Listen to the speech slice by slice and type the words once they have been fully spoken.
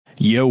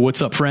Yo,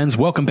 what's up, friends?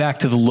 Welcome back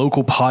to the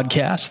local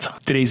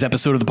podcast. Today's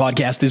episode of the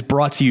podcast is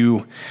brought to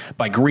you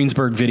by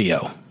Greensburg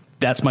Video.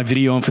 That's my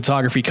video and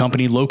photography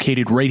company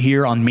located right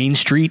here on Main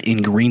Street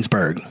in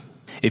Greensburg.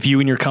 If you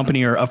and your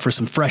company are up for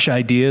some fresh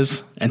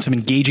ideas and some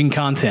engaging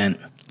content,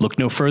 look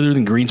no further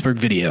than Greensburg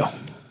Video.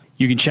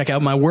 You can check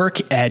out my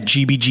work at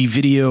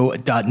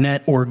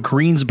gbgvideo.net or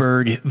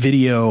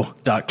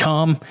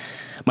greensburgvideo.com.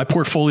 My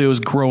portfolio is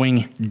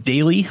growing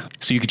daily,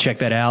 so you can check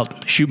that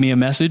out. Shoot me a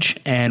message,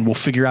 and we'll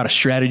figure out a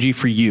strategy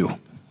for you.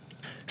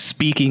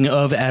 Speaking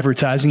of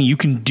advertising, you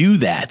can do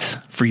that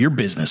for your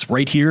business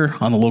right here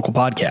on the local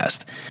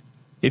podcast.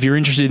 If you're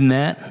interested in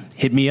that,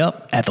 hit me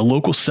up at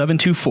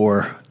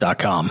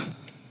thelocal724.com.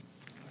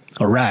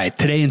 All right,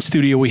 today in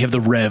studio, we have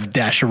the Rev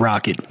Daisher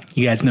Rocket.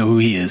 You guys know who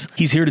he is.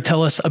 He's here to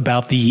tell us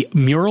about the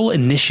Mural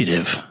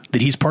initiative that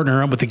he's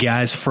partnering up with the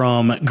guys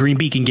from Green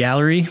Beacon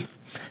Gallery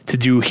to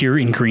do here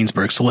in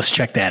Greensburg. So let's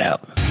check that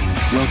out.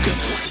 Welcome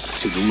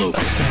to the Local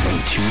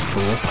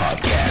 724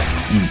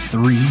 podcast in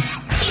 3, 2,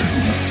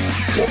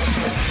 1.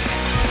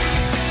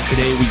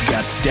 Today we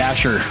got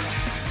Daisher,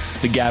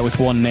 the guy with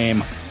one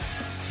name.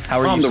 How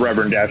are you? I'm the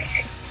Reverend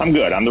Dash. I'm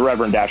good. I'm the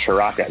Reverend Daisher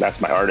Rocket.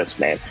 That's my artist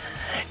name.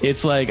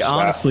 It's like,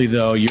 honestly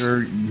though,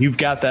 you've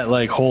got that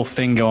like whole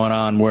thing going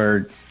on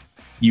where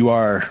you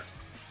are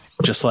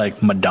just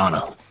like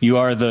Madonna. You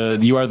are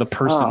the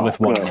person with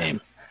one name.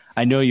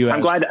 I know you.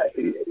 I'm glad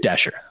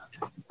Daisher.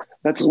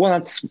 That's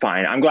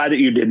fine. I'm glad that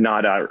you did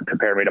not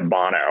compare me to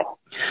Bono,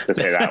 to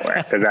say that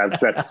way, because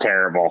that's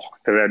terrible.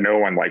 Because no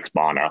one likes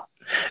Bono.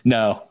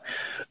 No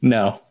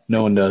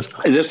one does.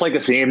 Is this like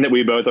a theme that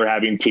we both are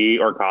having tea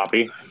or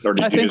coffee, or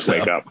did you just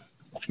wake up?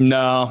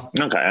 No.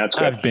 Okay, that's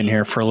good. I've been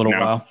here for a little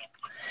while.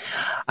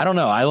 I don't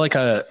know. I like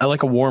a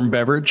warm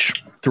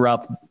beverage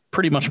throughout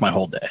pretty much my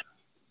whole day,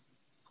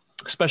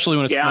 especially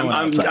when it's snowing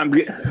outside.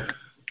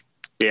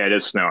 Yeah, it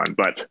is snowing,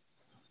 but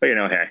you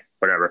know, hey,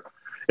 whatever.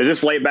 Is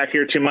this light back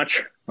here too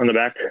much on the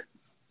back?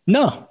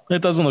 No,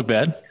 it doesn't look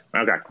bad.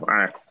 Okay. All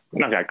right.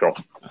 Okay, cool.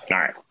 All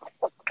right.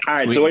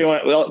 Sweet. So what do you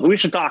want? Well, we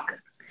should talk.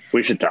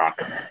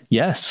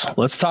 Yes.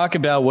 Let's talk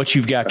about what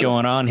you've got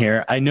going on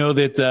here. I know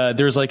that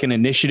there's like an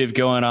initiative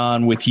going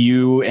on with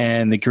you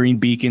and the Green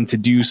Beacon to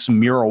do some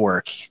mural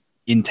work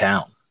in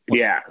town.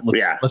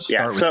 Let's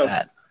start with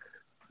that.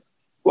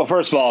 Well,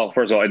 first of all,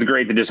 it's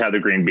great to just have the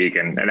Green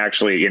Beacon. And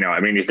actually,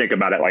 you think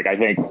about it, like, I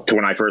think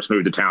when I first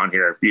moved to town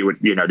here,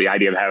 the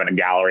idea of having a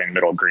gallery in the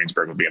middle of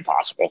Greensburg would be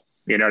impossible.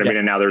 You know what I mean?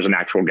 And now there's an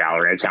actual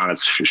gallery in town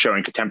that's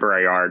showing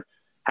contemporary art,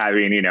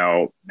 having,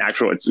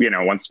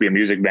 wants to be a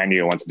music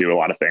venue, wants to do a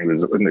lot of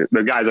things.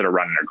 The guys that are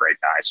running are great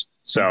guys.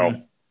 So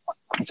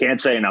I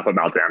can't say enough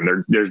about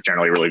them. They're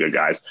generally really good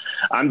guys.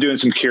 I'm doing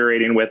some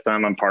curating with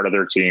them. I'm part of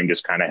their team,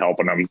 just kind of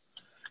helping them,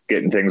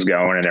 getting things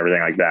going and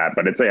everything like that.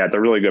 But it's a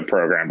really good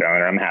program down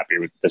there. I'm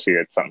happy to see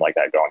something like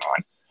that going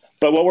on.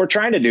 But what we're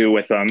trying to do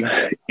with them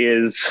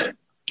is,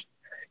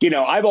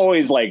 I've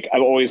always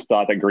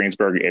thought that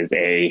Greensburg is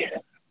a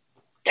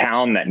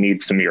town that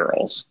needs some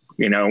murals.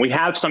 We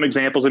have some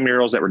examples of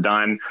murals that were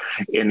done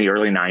in the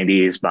early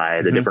 90s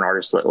by the different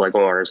artists,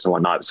 local artists and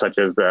whatnot, such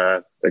as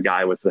the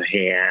guy with the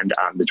hand,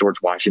 the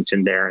George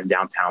Washington there in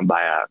downtown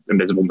by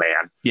Invisible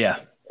Man. Yeah.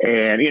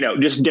 And,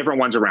 just different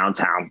ones around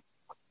town.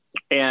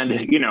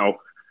 And,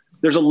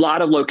 there's a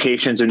lot of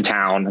locations in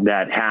town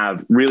that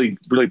have really,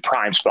 really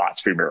prime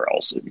spots for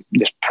murals,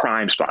 just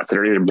prime spots that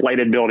are either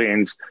blighted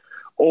buildings,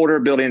 older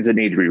buildings that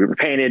need to be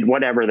repainted,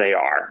 whatever they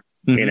are.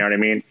 You know what I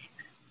mean?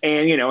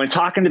 And, and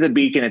talking to the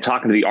Beacon and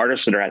talking to the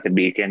artists that are at the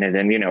Beacon, and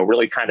then,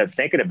 really kind of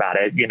thinking about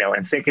it,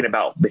 and thinking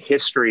about the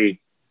history,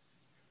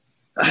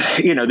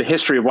 the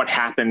history of what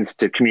happens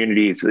to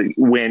communities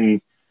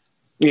when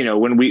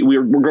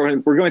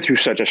we're going through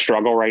such a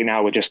struggle right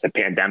now with just the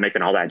pandemic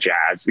and all that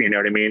jazz, you know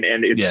what I mean?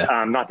 And it's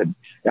not that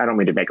I don't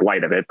mean to make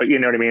light of it, but you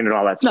know what I mean? And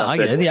all that stuff. No, I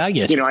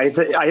get you. I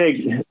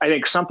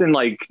think something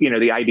like,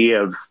 the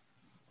idea of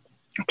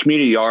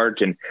community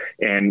art and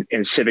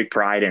civic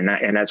pride and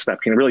that stuff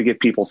can really give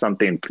people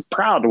something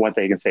proud of what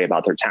they can say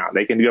about their town.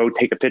 They can go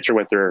take a picture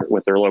with their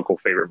local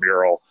favorite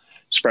mural,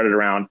 spread it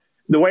around.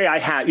 The way I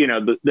have,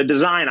 the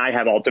design I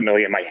have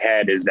ultimately in my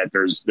head is that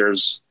there's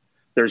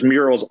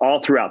murals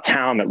all throughout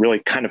town that really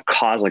kind of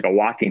cause like a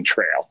walking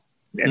trail.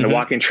 And the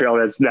walking trail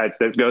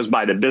that goes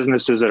by the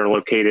businesses that are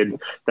located,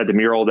 that the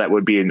mural that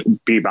would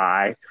be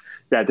by,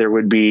 that there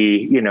would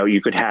be,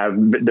 you could have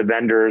the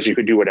vendors, you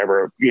could do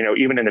whatever,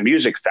 even in the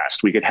music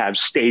fest, we could have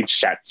stage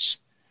sets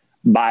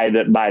by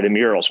the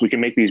murals. We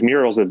can make these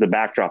murals as the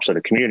backdrops of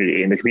the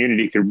community, and the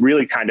community could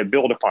really kind of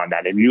build upon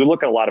that. And you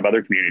look at a lot of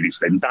other communities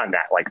that have done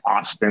that, like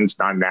Austin's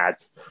done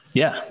that.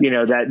 Yeah.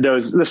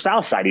 The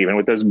South Side, even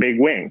with those big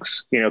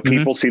wings,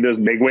 people see those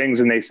big wings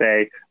and they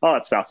say, oh,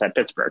 it's South Side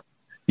Pittsburgh.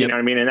 You know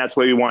what I mean? And that's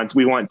what we want.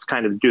 We want to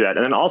kind of do that.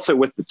 And then also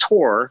with the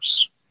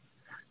tours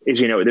is,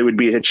 there would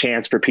be a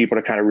chance for people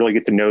to kind of really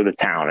get to know the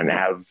town and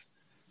have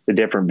the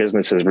different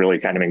businesses really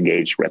kind of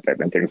engaged with it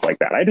and things like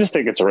that. I just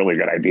think it's a really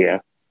good idea.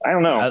 I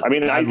don't know. I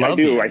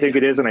do. I think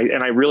it is. And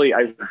I've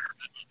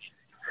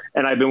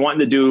been wanting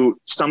to do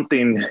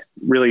something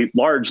really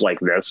large like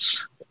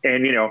this.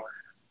 And,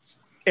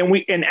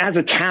 and as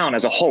a town,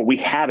 as a whole, we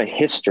have a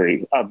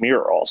history of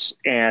murals.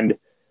 And,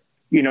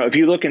 if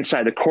you look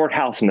inside the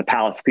courthouse and the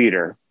Palace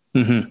Theater,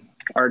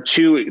 are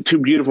two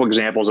beautiful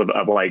examples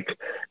of like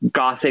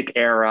Gothic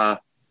era,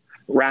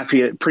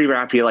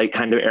 pre-Raphaelite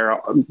kind of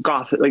era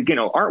Gothic,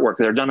 artwork.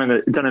 They're done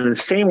in the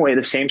same way,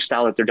 the same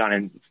style that they're done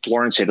in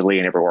Florence, Italy,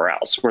 and everywhere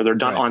else, where they're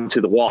done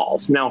onto the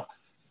walls. Now,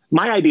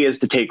 my idea is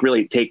to take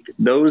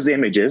those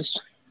images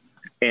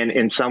and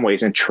in some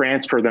ways and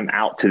transfer them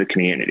out to the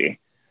community,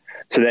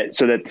 so that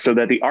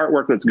the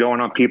artwork that's going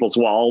on people's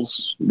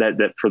walls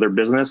that for their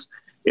business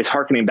is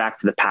harkening back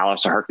to the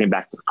palace or harkening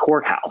back to the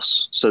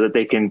courthouse, so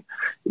that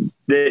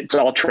it's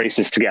all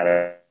traces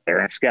together.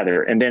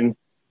 And then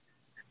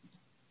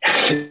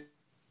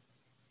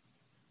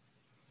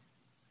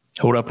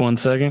hold up one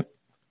second.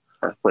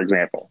 For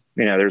example,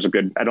 there's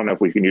I don't know if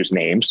we can use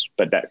names,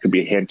 but that could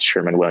be a hint.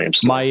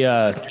 Sherman-Williams.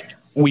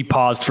 We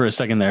paused for a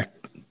second there.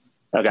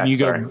 Okay. Can you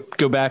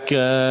go back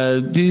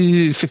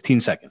 15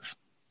 seconds?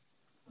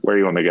 Where do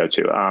you want me to go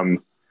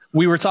to?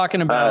 We were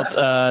talking about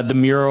the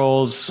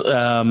murals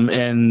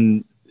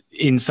and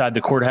inside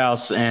the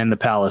courthouse and the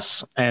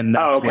palace. And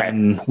that's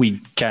when we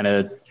kind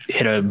of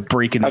hit a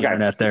break in the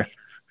internet there.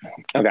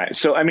 Okay.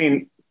 So,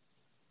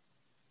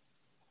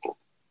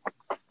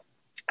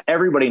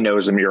 everybody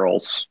knows the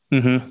murals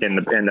in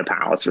the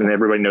palace, and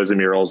everybody knows the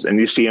murals, and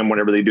you see them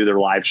whenever they do their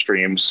live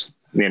streams,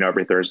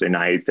 every Thursday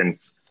night, and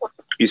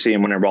you see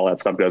them whenever all that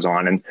stuff goes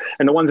on, and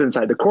the ones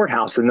inside the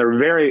courthouse, and they're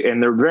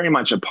very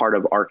much a part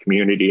of our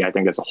community. I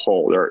think as a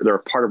whole, they're a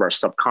part of our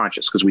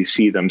subconscious because we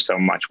see them so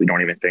much we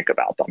don't even think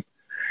about them.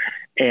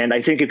 And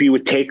I think if you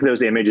would take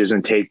those images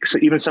and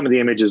even some of the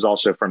images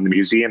also from the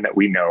museum that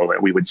we know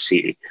that we would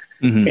see,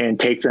 and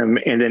take them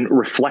and then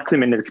reflect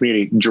them into the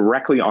community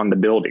directly on the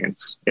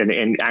buildings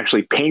and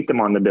actually paint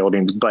them on the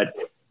buildings. But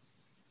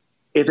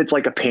if it's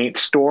like a paint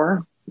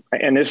store,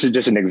 and this is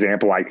just an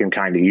example I can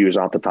kind of use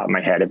off the top of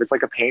my head, if it's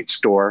like a paint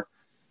store,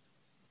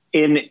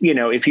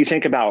 if you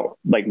think about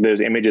like those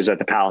images at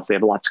the palace, they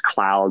have lots of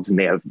clouds and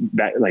they have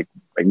that like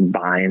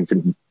vines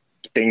and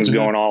things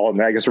going all,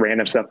 and I guess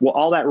random stuff. Well,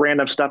 all that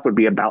random stuff would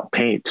be about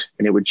paint,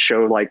 and it would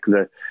show like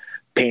the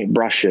paint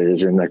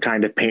brushes and the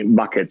kind of paint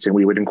buckets, and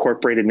we would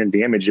incorporate it into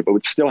the image, but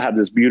would still have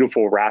this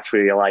beautiful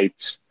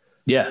Raphaelite,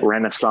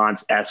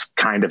 Renaissance-esque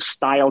kind of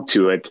style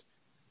to it,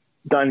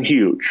 done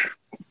huge.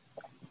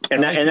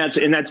 And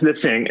that's the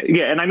thing.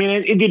 Yeah. And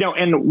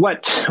and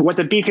what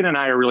the Beacon and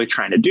I are really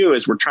trying to do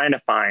is we're trying to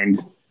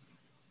find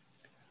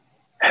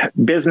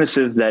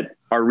businesses that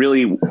are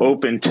really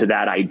open to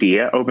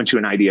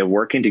an idea of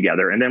working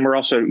together. And then we're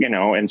also,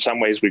 in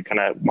some ways we kind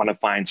of want to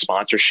find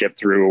sponsorship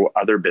through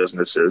other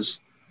businesses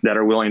that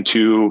are willing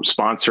to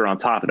sponsor on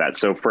top of that.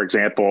 So for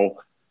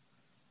example,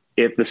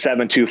 if the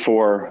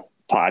 724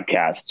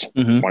 podcast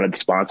wanted to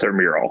sponsor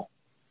Mural,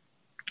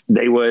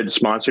 they would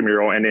sponsor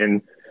Mural.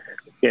 And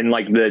in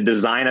like the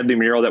design of the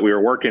mural that we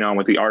were working on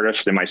with the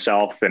artist and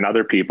myself and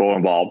other people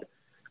involved,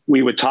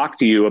 we would talk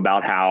to you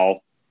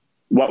about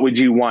what would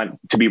you want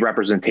to be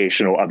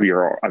representational of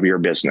your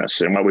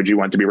business, and what would you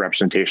want to be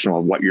representational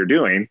of what you're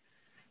doing,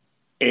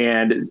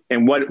 and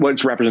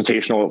what's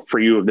representational for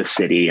you of the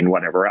city and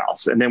whatever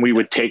else. And then we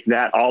would take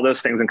all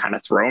those things and kind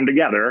of throw them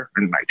together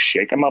and like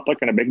shake them up like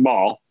in a big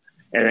ball,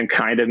 and then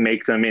kind of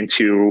make them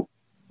into,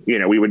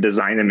 we would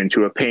design them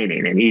into a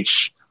painting. And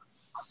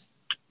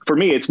for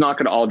me, it's not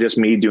going to all just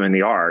me doing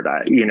the art.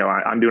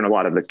 I'm doing a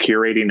lot of the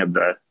curating of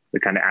the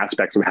kind of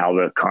aspects of how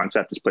the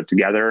concept is put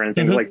together and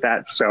things like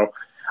that. So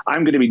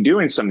I'm going to be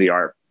doing some of the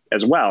art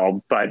as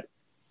well, but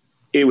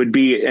it would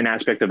be an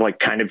aspect of like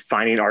kind of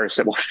finding artists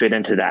that will fit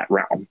into that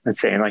realm and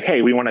saying like,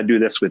 hey, we want to do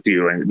this with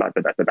you. And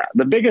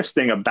the biggest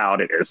thing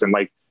about it is, and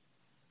like,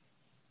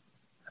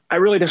 I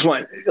really just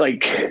want,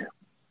 like,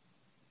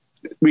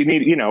 we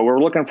need, we're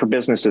looking for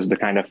businesses to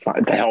kind of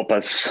to help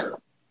us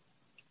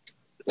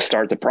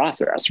start the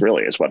process,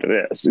 really is what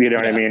it is.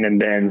 What I mean?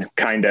 And then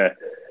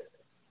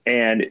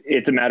and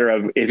it's a matter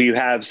of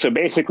so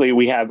basically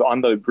we have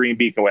on the Green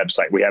Beacon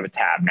website, we have a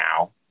tab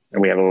now,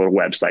 and we have a little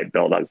website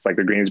built. It's like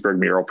the Greensburg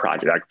Mural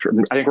Project.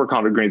 I think we're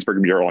calling it the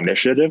Greensburg Mural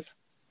Initiative,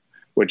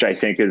 which I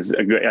think is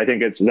a good,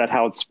 is that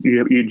how it's,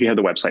 you have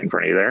the website in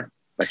front of you there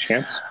by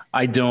chance?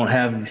 I don't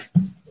have,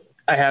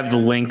 I have the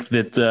link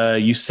that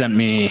you sent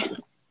me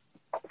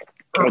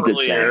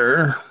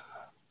earlier.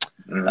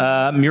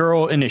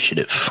 Mural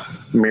Initiative,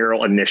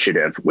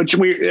 which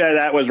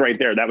that was right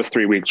there. That was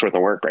 3 weeks worth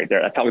of work right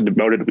there. That's how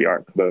devoted we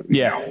are. But,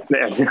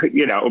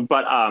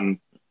 but,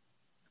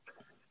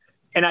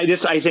 and I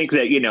think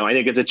that, I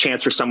think it's a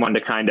chance for someone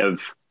to kind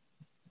of,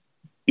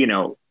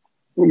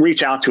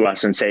 reach out to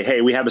us and say,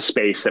 hey, we have a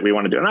space that we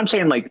want to do. And I'm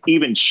saying like,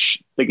 even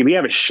like if you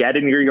have a shed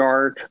in your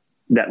yard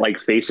that like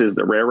faces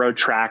the railroad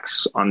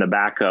tracks on the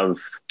back of,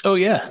 oh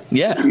yeah.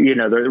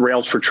 The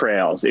rails for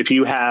trails. If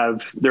you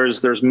have,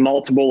 there's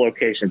multiple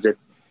locations.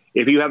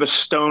 If you have a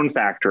stone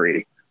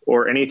factory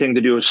or anything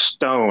to do with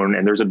stone,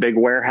 and there's a big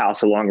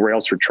warehouse along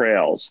rails for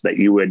trails that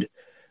you would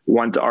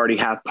want to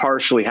already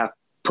partially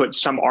put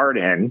some art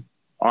on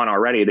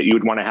already that you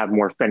would want to have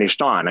more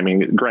finished on. I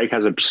mean, Greg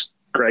has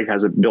Greg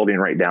has a building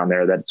right down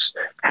there that's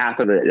half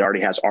of it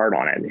already has art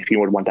on it. If you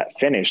would want that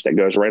finished that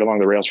goes right along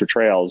the Rails for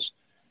Trails,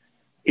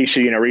 he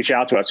should, reach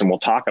out to us and we'll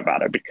talk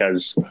about it,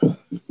 because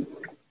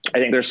I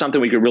think there's something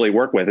we could really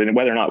work with. And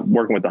whether or not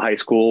working with the high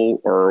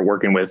school or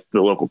working with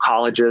the local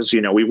colleges,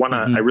 we want to,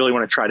 I really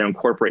want to try to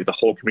incorporate the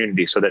whole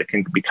community so that it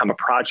can become a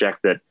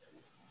project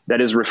that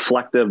is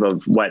reflective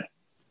of what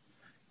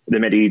the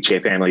Medici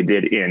family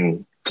did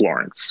in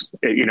Florence,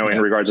 in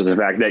regards to the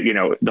fact that,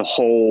 the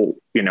whole,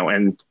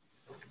 and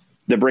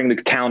to bring the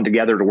town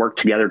together to work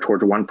together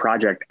towards one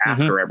project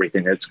after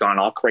everything that's gone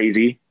all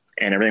crazy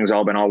and everything's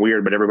all been all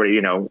weird, but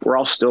everybody, we're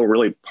all still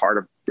really proud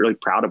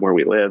of where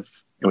we live,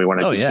 and we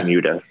want to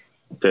continue to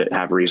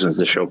have reasons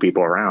to show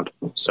people around.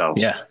 So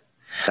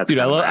that's dude,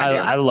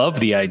 I love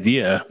the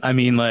idea. I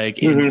mean, like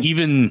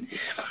even,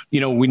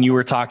 when you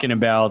were talking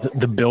about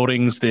the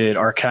buildings that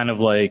are kind of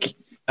like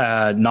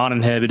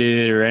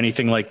non-inhabited or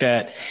anything like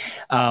that,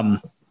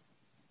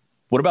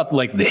 what about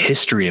like the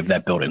history of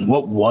that building?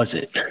 What was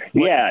it?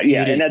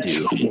 And that's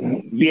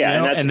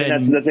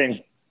the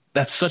thing.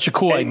 That's such a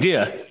cool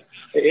idea.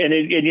 And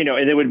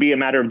it would be a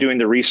matter of doing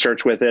the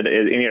research with it.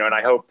 And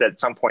I hope that at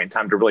some point in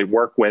time to really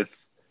work with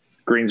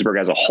Greensburg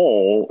as a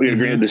whole,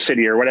 the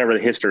city or whatever,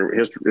 the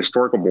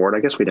historical board.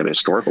 I guess we'd have a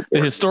historical board.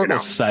 The Historical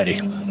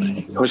Society.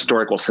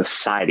 Historical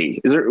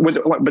Society. Is there?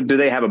 But do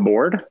they have a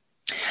board?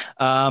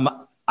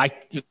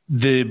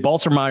 The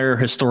Baltimore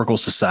Historical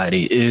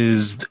Society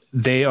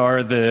they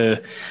are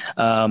the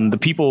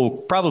people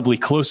probably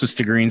closest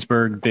to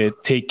Greensburg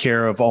that take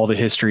care of all the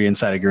history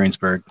inside of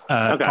Greensburg.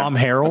 Tom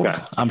Harold,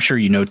 I'm sure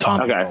you know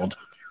Tom Harold.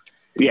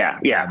 Yeah.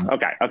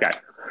 Okay.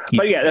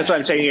 But that's what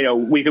I'm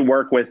saying. We could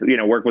work with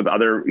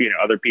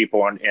other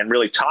people and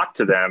really talk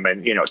to them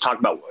and talk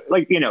about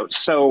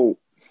so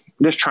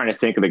just trying to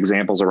think of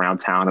examples around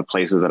town of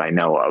places that I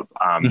know of,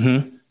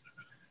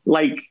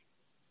 like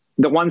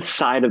the one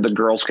side of the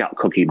Girl Scout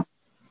cookie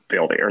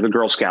building, or the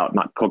Girl Scout,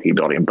 not cookie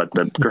building, but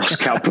the Girl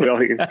Scout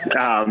building.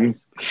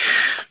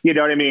 You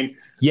know what I mean?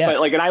 Yeah.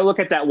 But and I look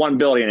at that one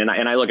building and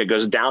I look, it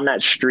goes down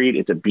that street.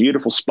 It's a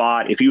beautiful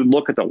spot. If you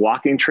look at the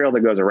walking trail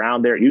that goes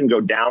around there, you can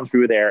go down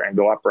through there and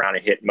go up around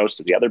and hit most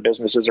of the other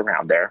businesses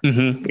around there.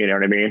 You know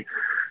what I mean?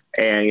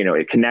 And,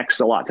 it connects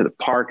a lot to the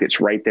park. It's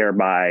right there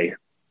by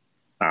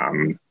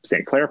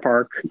St. Clair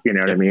Park, you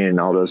know what I mean? And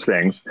all those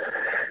things.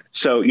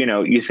 So,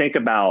 you think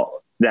about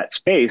that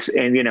space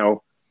and,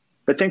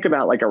 but think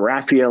about like a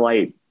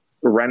Raphaelite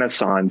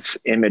Renaissance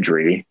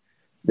imagery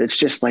that's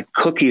just like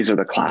cookies or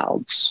the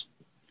clouds.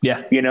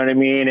 Yeah. You know what I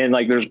mean? And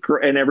like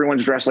and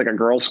everyone's dressed like a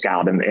Girl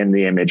Scout in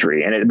the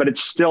imagery, but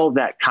it's still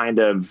that kind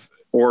of,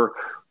 or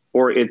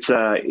it's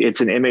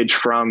an image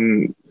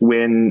from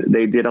when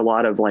they did a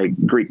lot of like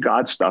Greek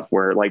god stuff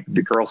where like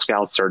the Girl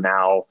Scouts are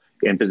now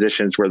in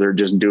positions where they're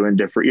just doing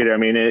different, I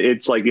mean,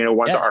 it's like,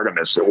 one's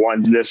Artemis,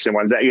 one's this and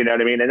one's that, you know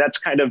what I mean? And that's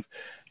kind of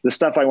the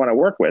stuff I want to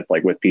work with,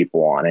 like with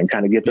people on, and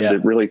kind of get them to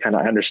really kind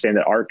of understand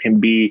that art can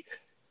be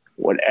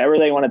whatever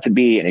they want it to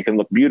be. And it can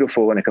look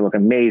beautiful and it can look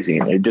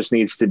amazing. It just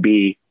needs to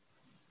be,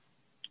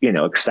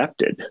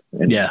 accepted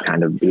and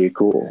kind of be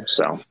cool.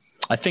 So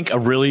I think a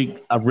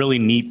really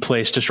neat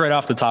place, just right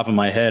off the top of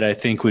my head, I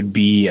think would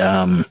be,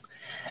 and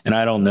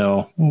I don't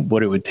know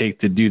what it would take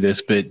to do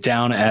this, but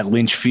down at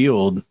Lynch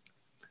Field,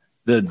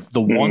 the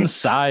one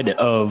side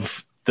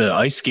of the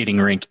ice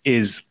skating rink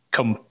is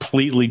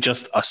completely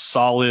just a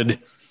solid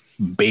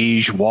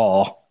beige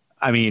wall.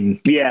 I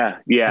mean,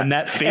 and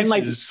that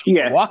faces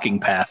a walking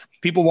path.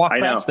 People walk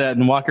past that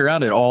and walk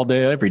around it all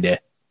day, every day.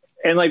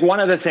 And like one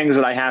of the things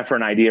that I have for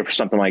an idea for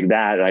something like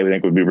that, I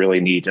think would be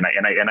really neat. And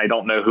I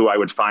don't know who I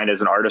would find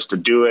as an artist to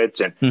do it.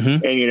 And,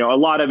 and, a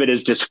lot of it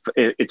is just,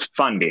 it's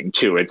funding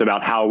too. It's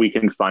about how we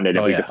can fund it.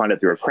 If we can fund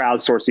it through a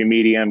crowdsourcing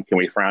medium,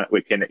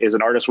 is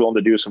an artist willing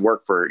to do some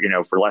work for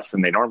less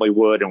than they normally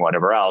would and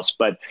whatever else.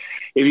 But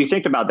if you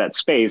think about that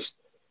space,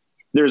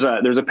 there's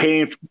a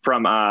painting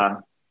from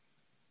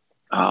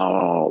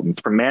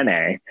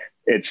Manet.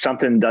 It's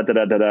something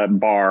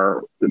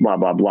bar, blah,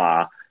 blah,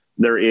 blah.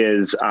 There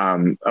is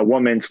a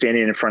woman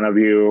standing in front of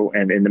you,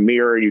 and in the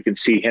mirror, you can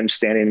see him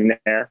standing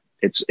there.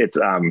 It's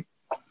an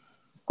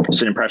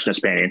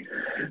impressionist painting,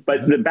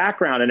 but the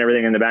background and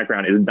everything in the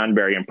background is done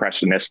very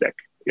impressionistic.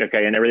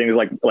 Okay. And everything is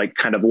like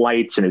kind of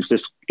lights, and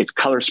it's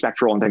color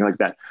spectral and things like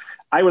that.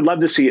 I would love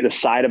to see the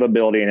side of a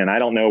building, and I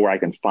don't know where I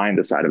can find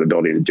the side of a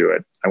building to do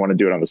it. I want to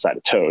do it on the side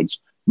of Toads,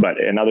 but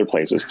in other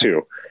places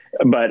too.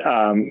 But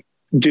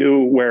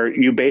do where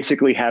you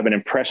basically have an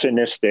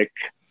impressionistic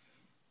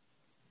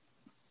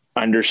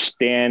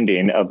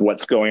understanding of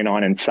what's going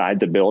on inside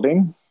the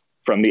building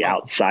from the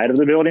outside of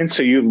the building.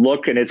 So you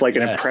look, and it's like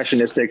an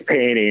impressionistic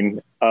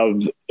painting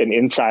of an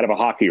inside of a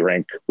hockey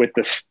rink with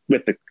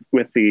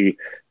the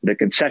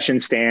concession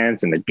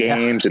stands and the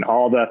games and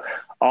all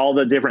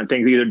the different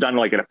things, either done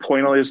like in a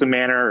pointillism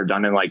manner or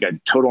done in like a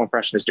total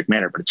impressionistic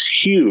manner, but it's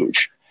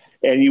huge.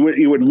 And you'd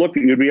be able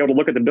to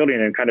look at the building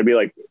and kind of be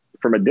like,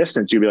 from a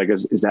distance, you'd be like,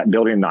 is that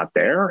building not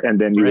there? And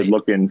then you would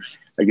look in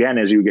again,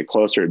 as you get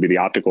closer, it'd be the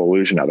optical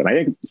illusion of it. I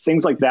think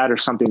things like that are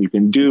something you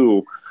can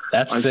do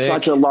That's on sick.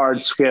 such a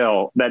large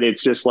scale that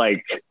it's just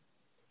like,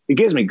 it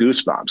gives me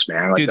goosebumps,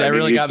 man. Like, dude, that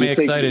really got me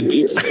excited.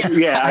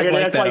 Yeah. I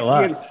like that a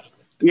lot.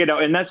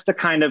 And that's the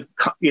kind of,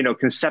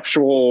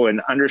 conceptual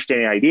and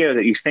understanding idea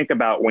that you think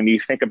about when you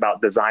think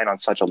about design on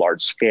such a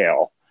large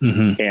scale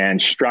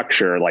and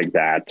structure like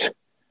that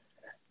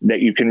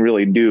you can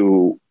really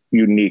do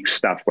unique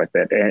stuff with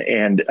it.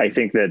 And I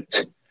think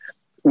that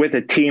with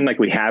a team like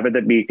we have at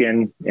the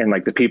Beacon and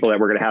like the people that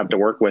we're going to have to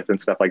work with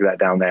and stuff like that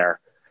down there,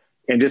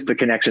 and just the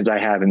connections I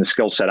have and the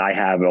skill set I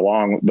have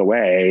along the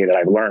way that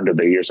I've learned over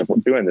the years of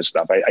doing this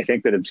stuff, I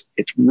think that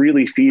it's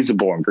really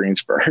feasible in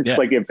Greensburg. Yeah.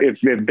 Like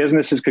if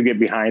businesses could get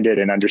behind it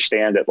and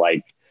understand that,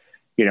 like,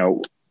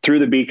 through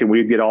the Beacon,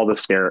 we'd get all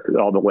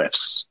the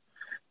lifts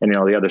and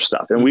the other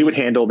stuff, and we would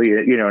handle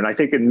and I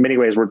think in many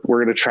ways we're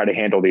going to try to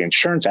handle the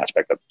insurance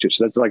aspect of it too.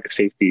 So that's like a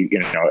safety,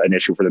 an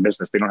issue for the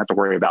business. They don't have to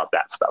worry about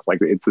that stuff. Like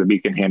it's the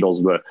Beacon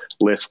handles the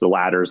lifts, the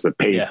ladders, the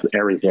pace,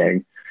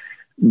 everything.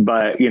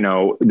 But,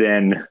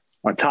 then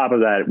on top of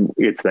that,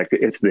 it's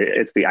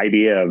the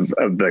idea of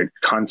the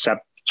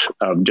concept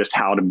of just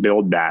how to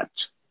build that,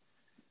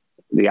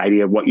 the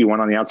idea of what you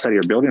want on the outside of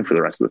your building for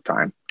the rest of the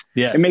time,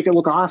 and make it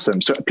look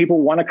awesome. So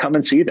people want to come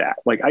and see that.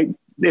 Like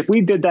if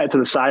we did that to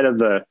the side of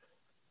the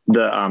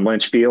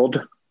Lynch Field,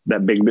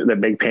 that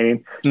big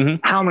painting,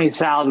 how many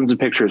thousands of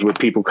pictures would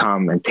people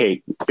come and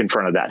take in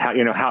front of that?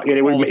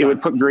 It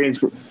would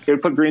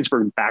put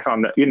Greensburg back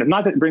on the,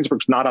 not that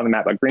Greensburg's not on the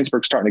map, but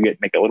Greensburg's starting to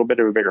make a little bit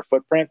of a bigger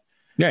footprint.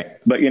 Right.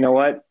 But you know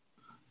what?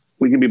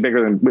 We can be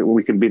bigger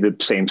we can be the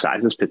same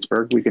size as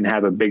Pittsburgh. We can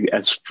have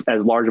as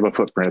large of a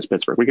footprint as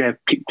Pittsburgh. We can have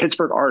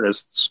Pittsburgh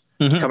artists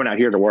coming out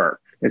here to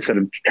work instead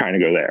of trying to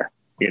go there.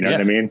 You know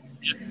what I mean?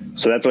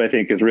 So that's what I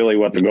think is really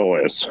what the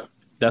goal is.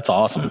 That's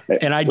awesome.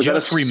 And I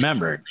just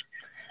remembered,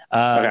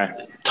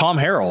 Tom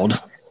Harold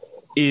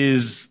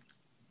is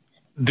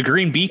the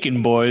Green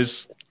Beacon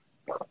boys.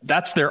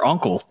 That's their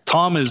uncle.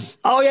 Tom is.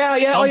 Oh yeah.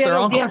 Their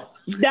uncle. Yeah.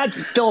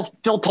 That's Phil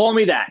told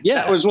me that. Yeah.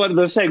 That was one of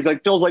those things.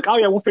 Like Phil's like, oh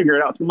yeah, we'll figure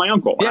it out through my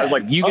uncle. Yeah. I was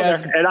like, you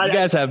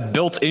guys have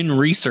built-in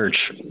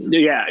research.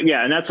 Yeah.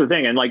 Yeah. And that's the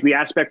thing. And like the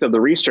aspect of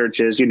the research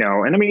is, and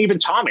I mean, even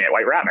Tommy at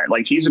White Rabbit,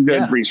 like he's a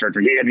good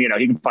researcher. He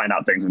can find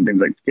out things and things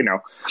like,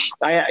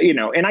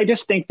 and I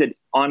just think that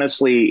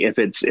honestly,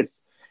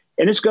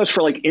 and this goes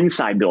for like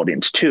inside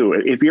buildings too.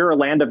 If you're a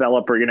land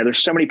developer,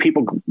 there's so many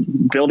people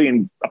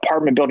building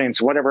apartment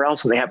buildings, whatever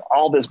else, and they have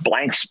all this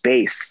blank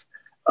space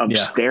of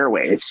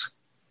stairways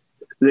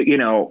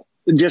that,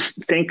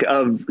 just think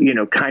of,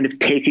 kind of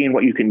taking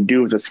what you can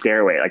do with a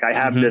stairway. Like I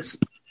have this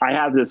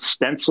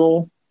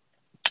stencil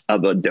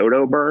of a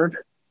dodo bird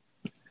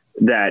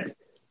that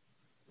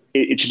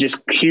it's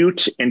just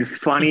cute and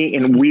funny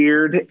and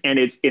weird. And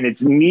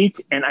it's neat.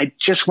 And I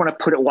just want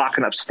to put it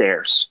walking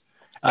upstairs.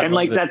 And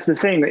like, that's the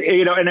thing,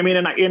 and I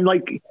mean,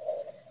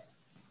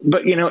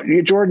 but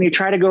Jordan, you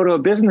try to go to a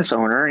business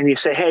owner and you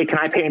say, hey, can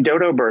I paint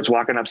dodo birds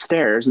walking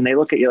upstairs? And they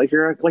look at you like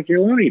you're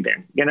Looney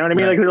Bin. You know what I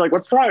mean? Right. Like they're like,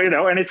 what's wrong?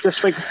 And it's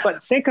just like,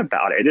 but think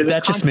about it.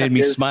 That just made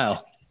me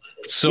smile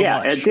so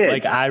much. It did.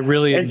 Like I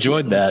really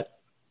enjoyed that.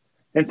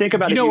 And think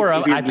about where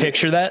I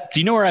picture that?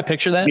 Do you know where I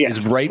picture that? Yeah. Is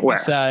right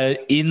beside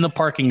in the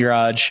parking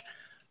garage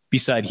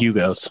beside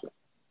Hugo's,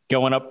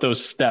 going up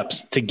those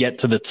steps to get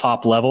to the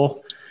top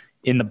level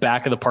in the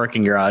back of the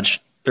parking garage.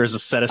 There's a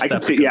set of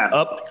steps that goes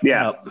up and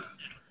up.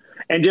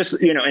 And just,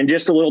 and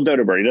a little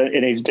dodo bird,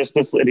 and he's just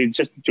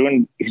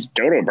doing his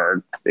dodo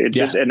bird.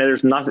 And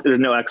there's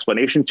no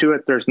explanation to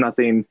it. There's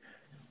nothing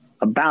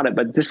about it,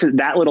 but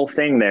that little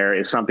thing there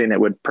is something that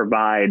would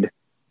provide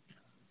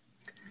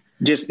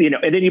just, and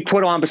then you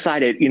put on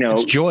beside it,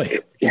 it's joy.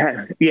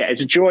 Yeah.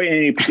 It's joy.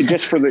 And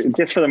just for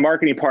the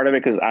marketing part of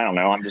it, cause I don't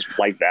know, I'm just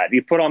like that.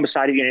 You put on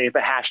beside it, you have a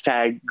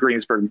hashtag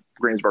Greensburg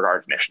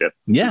Art Initiative,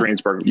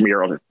 Greensburg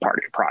Mural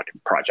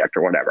project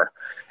or whatever.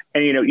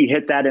 And, you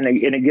hit that and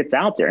it gets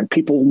out there and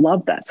people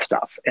love that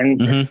stuff.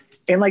 And,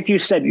 and like you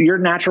said, your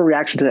natural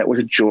reaction to that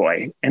was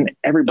joy, and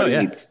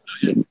everybody needs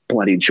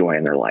bloody joy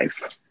in their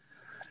life.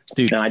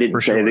 Dude, and I didn't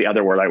say the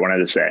other word I wanted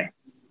to say.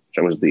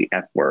 So it was the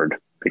F word,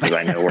 because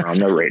I know we're on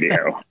the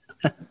radio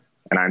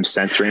and I'm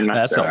censoring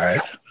myself. That's all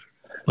right.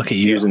 Look at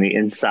you using the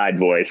inside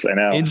voice. I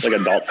know it's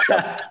like adult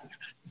stuff.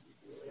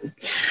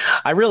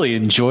 I really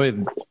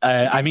enjoyed,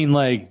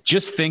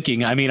 just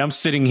thinking, I'm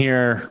sitting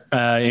here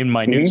in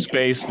my new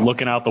space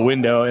looking out the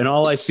window and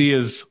all I see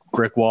is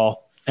brick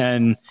wall.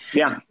 And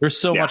there's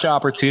so much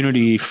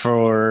opportunity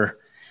for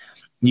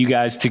you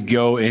guys to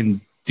go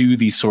and do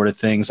these sort of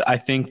things. I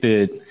think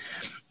that,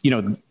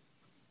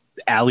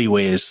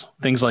 alleyways,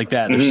 things like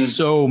that. There's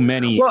so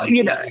many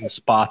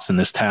spots in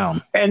this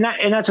town. And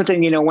that's the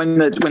thing, when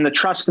the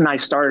trust and I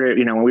started,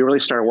 when we really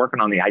started working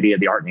on the idea of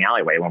the art in the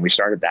alleyway, when we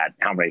started that,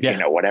 how many,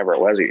 whatever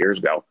it was 8 years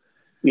ago,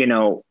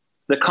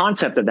 the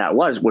concept of that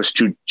was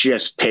to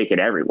just take it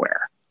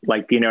everywhere.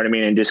 Like, you know what I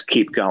mean? And just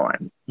keep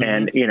going.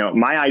 And,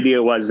 my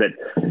idea was that,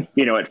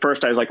 at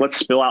first I was like, let's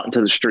spill out into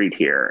the street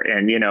here.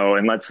 And,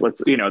 and let's,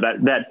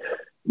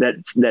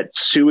 that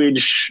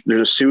sewage,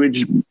 there's a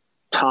sewage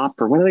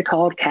top, or what do they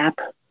call it? Cap,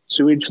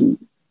 sewage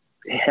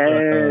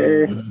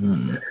head.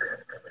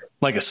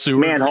 Like a sewer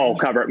manhole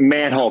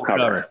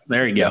cover.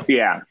 There you go.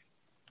 Yeah.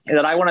 And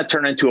that I want to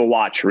turn into a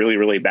watch really,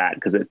 really bad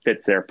because it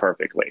fits there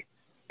perfectly.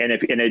 And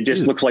it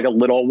just looks like a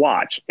little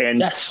watch. And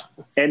yes.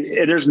 And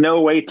there's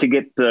no way to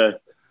get the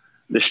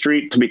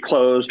street to be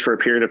closed for a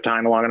period of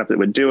time long enough that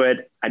would do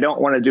it. I don't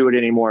want to do it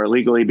anymore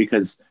illegally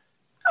because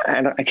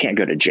I can't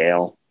go to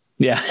jail.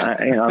 Yeah.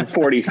 I'm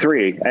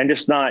 43 and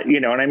just not,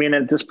 and I mean,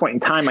 at this point in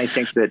time, I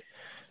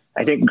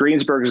think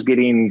Greensburg is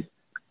getting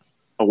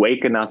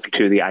awake enough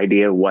to the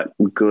idea of what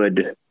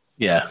good,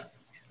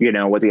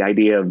 what the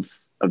idea of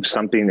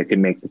something that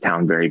can make the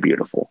town very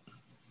beautiful.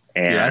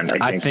 And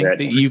I think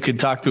that you could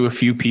talk to a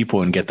few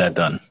people and get that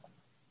done.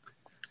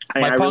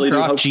 My punk really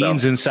rock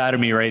genes inside of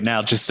me right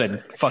now just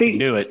said, fucking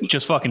do it.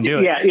 Just fucking do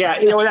it. Yeah.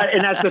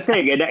 And that's the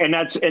thing. And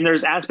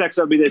there's aspects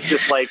of me that's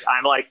just like,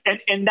 I'm like, and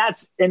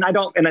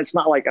it's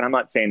not like, and I'm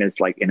not saying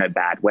it's like in a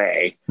bad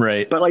way.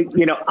 Right. But like,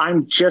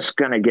 I'm just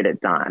going to get it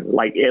done.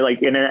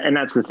 And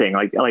that's the thing.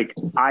 Like,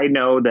 I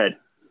know that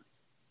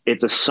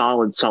it's a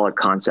solid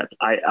concept.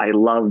 I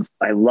love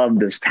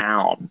this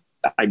town.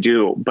 I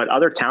do. But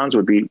other towns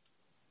would be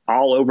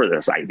all over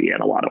this idea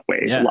in a lot of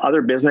ways. Yeah.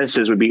 Other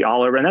businesses would be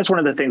all over. And that's one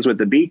of the things with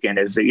the Beacon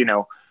is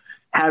that,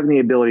 having the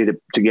ability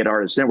to get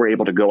artists in, we're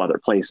able to go other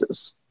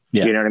places.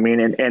 Yeah. You know what I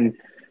mean?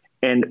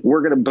 And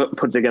we're going to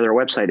put together a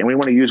website and we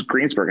want to use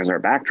Greensburg as our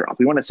backdrop.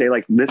 We want to say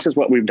like, this is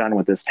what we've done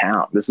with this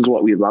town. This is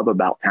what we love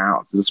about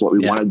towns. This is what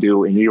we want to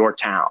do in your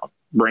town.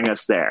 Bring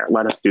us there.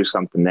 Let us do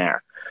something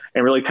there.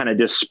 And really kind of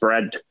just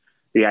spread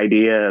the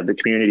idea of the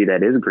community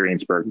that is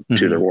Greensburg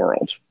to the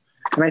world.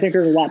 And I think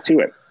there's a lot to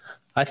it.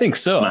 I think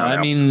so. I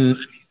mean,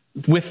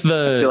 with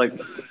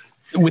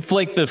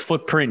the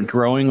footprint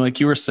growing, like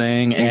you were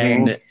saying,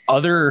 and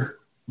other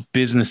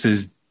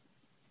businesses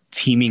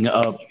teaming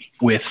up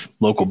with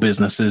local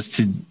businesses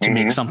to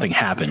make something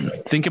happen.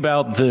 Think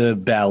about the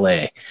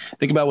ballet.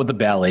 Think about what the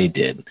ballet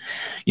did.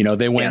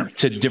 They went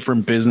to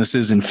different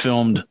businesses and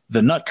filmed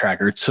the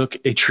Nutcracker. Took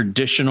a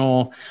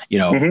traditional,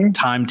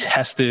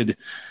 time-tested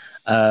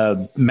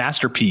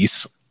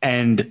masterpiece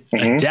and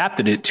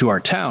adapted it to our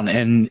town,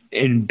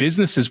 and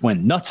businesses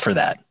went nuts for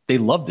that. They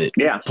loved it.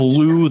 Yeah. It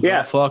blew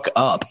the fuck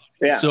up.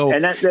 Yeah. So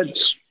and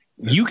that's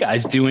you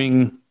guys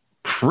doing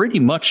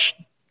pretty much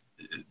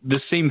the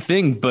same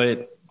thing,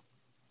 but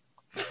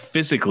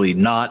physically,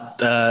 not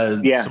so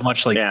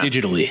much like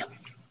digitally.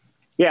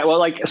 Yeah. Well,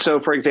 like, so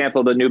for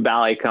example, the new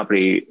ballet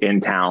company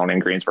in town in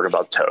Greensburg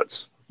about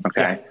toads.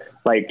 Okay. Yeah.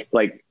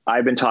 Like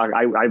I've been talking,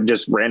 I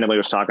just randomly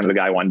was talking to the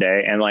guy one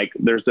day and like,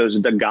 there's those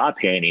Degas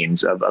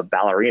paintings of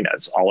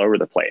ballerinas all over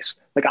the place.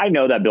 Like I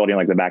know that building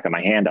like the back of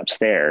my hand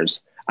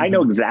upstairs. I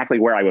know exactly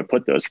where I would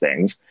put those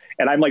things.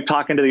 And I'm like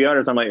talking to the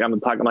owners. I'm like,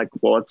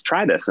 well, let's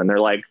try this. And they're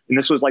like, and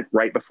this was like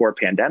right before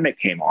pandemic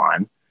came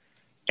on.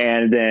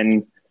 And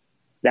then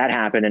that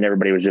happened and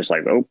everybody was just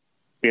like, oh,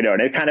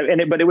 and it kind of,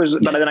 but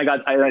then I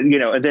got, and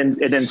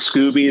then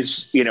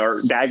Scooby's,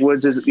 or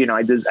Dagwoods is,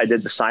 I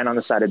did the sign on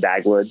the side of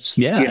Dagwoods.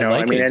 Yeah.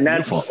 I mean, and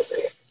that's,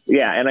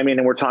 and I mean,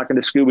 and we're talking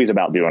to Scooby's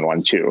about doing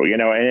one too,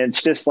 and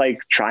it's just like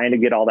trying to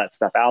get all that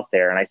stuff out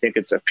there. And I think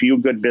it's a few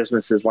good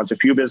businesses. Once a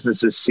few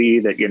businesses see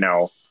that,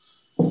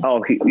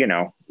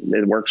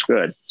 it works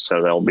good.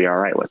 So they'll be all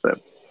right with it.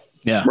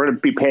 Yeah. We're going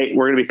to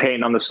be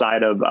painting on the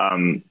side of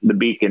the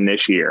Beacon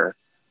this year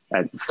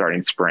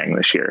starting spring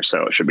this year.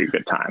 So it should be a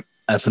good time.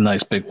 That's a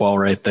nice big wall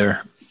right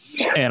there.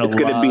 And it's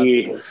going to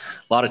be a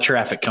lot of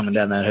traffic coming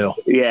down that hill.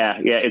 Yeah.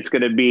 Yeah. It's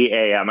going to be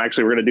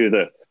actually, we're going to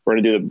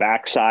do the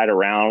backside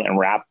around and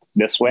wrap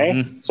this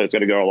way. So it's going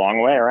to go a long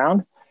way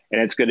around.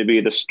 And it's going to be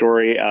the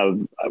story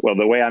of, well,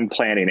 the way I'm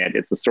planning it,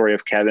 it's the story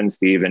of Kevin,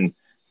 Steve, and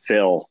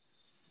Phil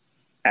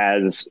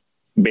as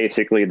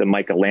basically the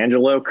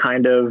Michelangelo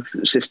kind of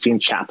Sistine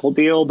Chapel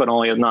deal, but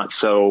only not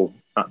so,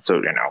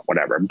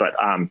 whatever.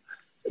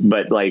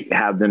 But like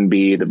have them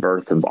be the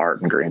birth of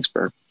art in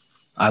Greensburg.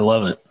 I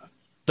love it.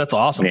 That's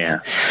awesome.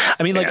 Yeah.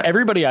 I mean, like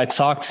everybody I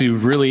talk to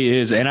really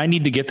is, and I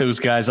need to get those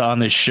guys on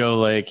this show.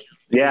 Like,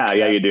 yeah,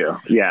 you do.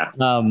 Yeah.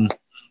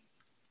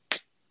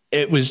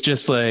 It was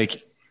just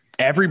like,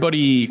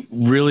 everybody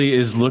really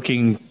is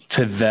looking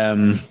to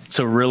them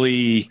to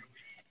really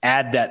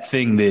add that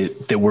thing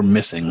that we're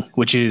missing,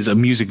 which is a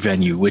music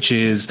venue, which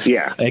is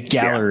a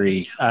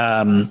gallery.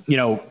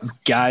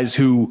 Guys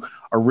who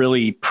are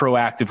really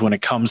proactive when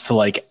it comes to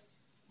like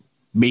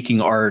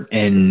making art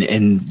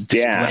and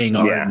displaying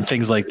art and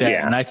things like that.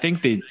 Yeah. And I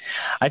think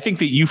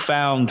that you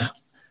found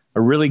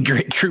a really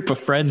great group of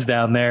friends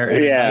down there.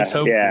 And nice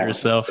hope for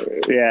yourself.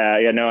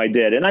 Yeah. No, I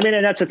did. And I mean,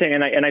 and that's the thing.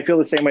 And I feel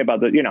the same way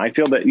about I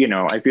feel that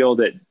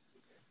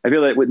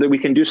we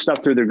can do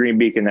stuff through the Green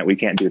Beacon that we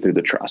can't do through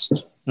the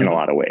Trust in a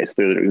lot of ways,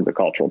 through the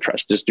Cultural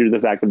Trust, just due to the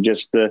fact of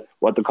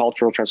what the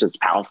Cultural Trust is.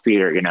 Palace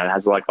Theater, it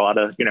has like a lot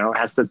of,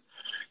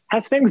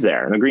 has things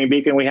there. In the Green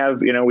Beacon, we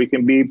have, we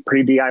can be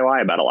pretty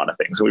DIY about a lot of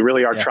things. So we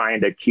really are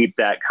trying to keep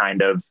that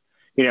kind of,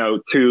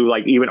 to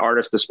like even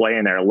artists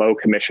displaying their low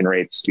commission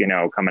rates,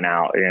 coming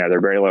out,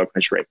 they're very low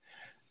commission rate.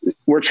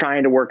 We're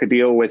trying to work a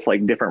deal with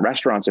like different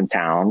restaurants in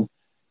town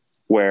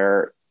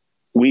where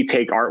we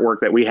take artwork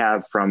that we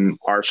have from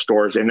our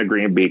stores in the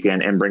Green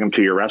Beacon and bring them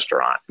to your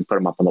restaurant and put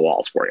them up on the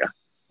walls for you.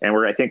 And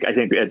I think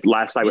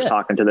last I was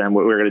talking to them,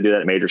 we were going to do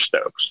that at Major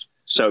Stokes.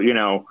 So,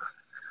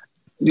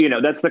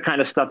 that's the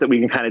kind of stuff that we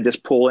can kind of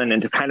just pull in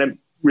and to kind of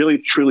really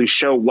truly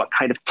show what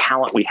kind of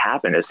talent we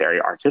have in this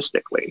area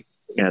artistically.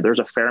 There's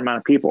a fair amount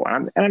of people.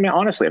 And I mean,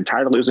 honestly, I'm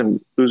tired of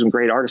losing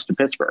great artists to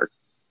Pittsburgh.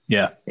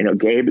 Yeah.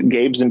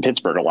 Gabe's in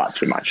Pittsburgh a lot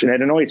too much. And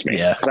it annoys me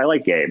because I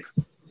like Gabe,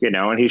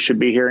 and he should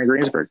be here in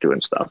Greensburg doing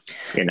stuff,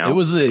 It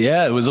was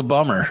a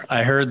bummer.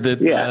 I heard that,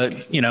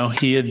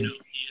 he had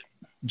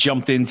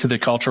jumped into the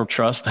Cultural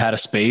Trust, had a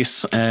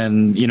space.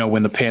 And,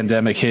 when the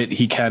pandemic hit,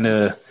 he kind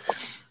of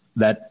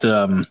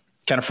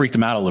freaked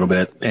him out a little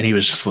bit. And he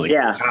was just like,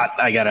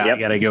 I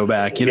gotta go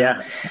back.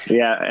 Yeah.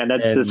 And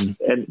that's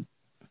and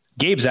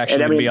Gabe's actually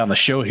going to be on the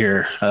show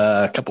here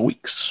a couple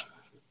weeks.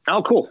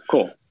 Oh, cool.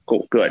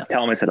 Good. Yeah.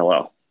 Tell him I said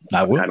hello.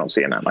 I will. I don't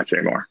see him that much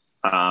anymore.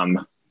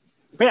 But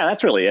yeah,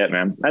 that's really it,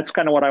 man. That's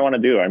kind of what I want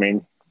to do. I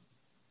mean,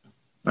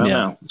 I don't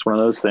know. It's one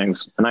of those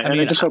things. And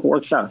I just hope it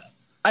works out.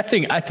 I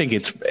think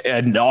it's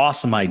an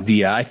awesome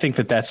idea. I think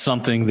that's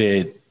something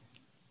that,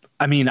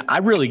 I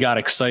really got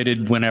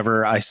excited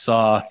whenever I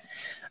saw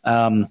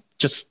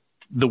just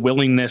the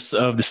willingness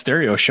of the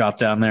stereo shop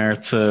down there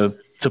to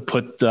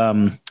put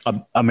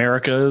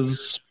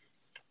America's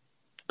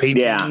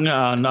painting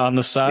on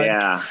the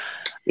side.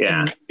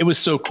 Yeah. And it was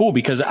so cool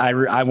because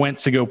I went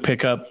to go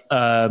pick up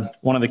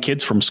one of the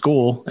kids from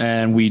school,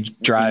 and we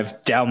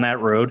drive down that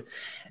road,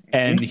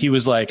 and he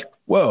was like,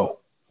 "Whoa,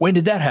 when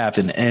did that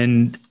happen?"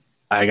 And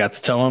I got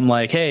to tell him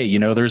like, "Hey,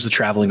 there's a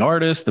traveling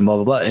artist and blah,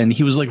 blah, blah." And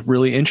he was like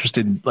really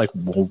interested, like,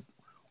 "Well,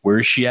 where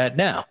is she at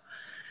now?"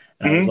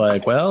 And I was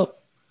like, "Well,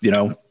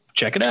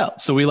 check it out."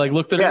 So we like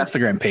looked at her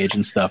Instagram page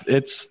and stuff.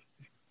 It's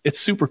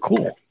super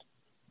cool.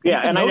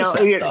 Yeah. And I know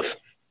that stuff.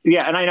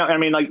 Yeah. And I know,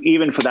 like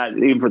even for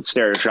the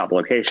stereo shop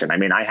location,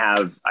 I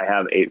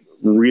have a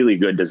really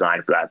good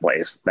design for that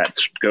place that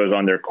goes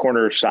on their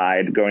corner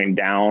side, going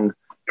down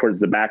towards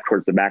the back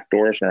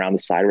doors and around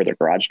the side where the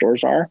garage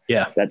doors are.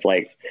 Yeah. That's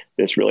like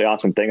this really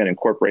awesome thing that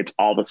incorporates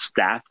all the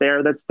staff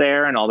that's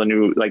there and all the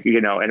new,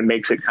 and it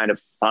makes it kind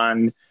of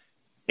fun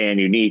and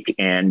unique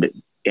and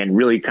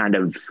really kind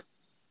of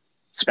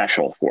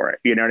special for it.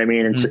 You know what I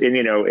mean?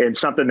 And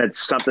something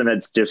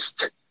that's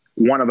just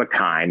one of a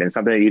kind and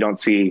something that you don't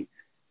see,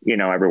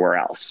 everywhere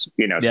else,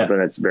 something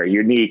that's very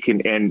unique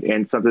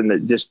and something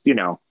that just,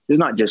 is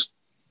not just,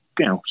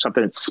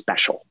 something that's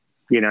special,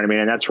 you know what I mean?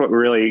 And that's what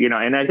really,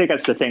 and I think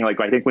that's the thing. Like,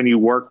 I think when you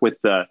work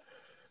with the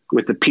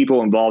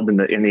people involved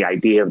in the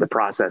idea of the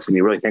process and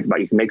you really think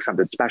about, you can make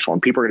something special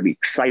and people are going to be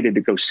excited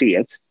to go see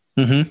it.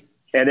 Mm-hmm.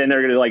 And then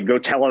they're going to like go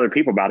tell other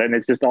people about it. And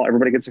it's just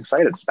everybody gets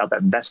excited. It's about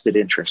that vested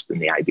interest in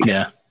the idea.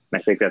 Yeah. And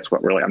I think that's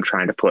what really I'm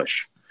trying to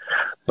push.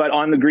 But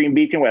on the Green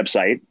Beacon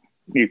website,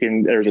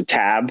 there's a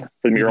tab for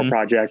the Mural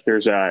project.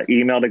 There's an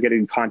email to get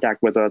in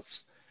contact with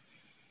us.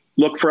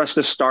 Look for us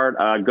to start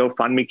a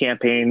GoFundMe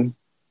campaign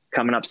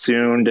coming up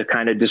soon to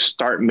kind of just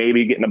start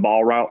maybe getting the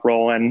ball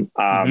rolling.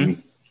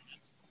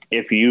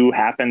 If you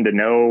happen to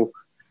know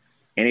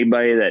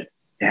anybody that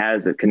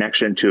has a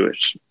connection to a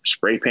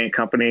spray paint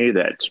company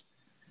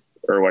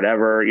or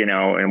whatever,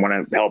 and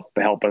want to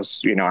help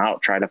us,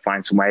 out, try to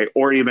find some way,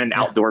 or even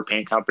outdoor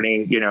paint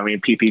company,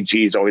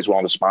 PPG is always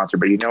willing to sponsor,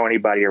 but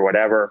anybody or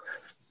whatever,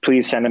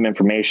 please send them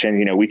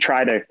information. We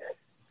try to,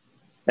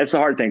 that's the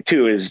hard thing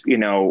too, is,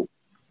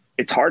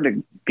 it's hard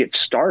to get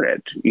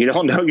started. You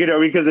don't know,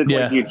 because it's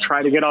like you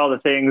try to get all the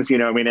things,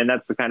 and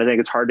that's the kind of thing.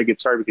 It's hard to get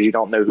started because you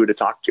don't know who to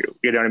talk to,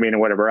 and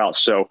whatever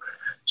else. So,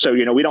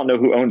 we don't know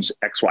who owns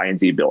X, Y, and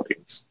Z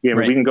buildings. We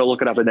can go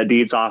look it up in the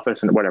deeds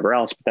office and whatever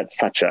else, but that's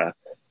such a,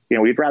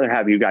 we'd rather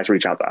have you guys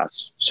reach out to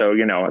us. So,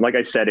 and like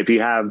I said, if you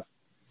have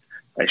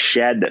a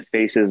shed that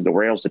faces the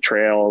rails to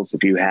trails,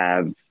 if you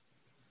have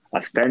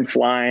a fence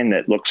line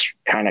that looks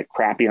kind of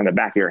crappy on the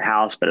back of your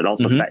house, but it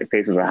also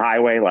faces a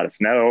highway, let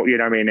us know,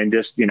 and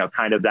just,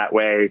 kind of that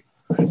way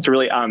to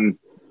really, on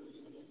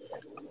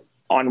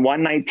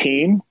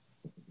 119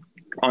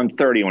 on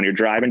 30, when you're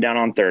driving down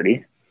on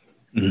 30,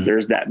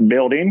 there's that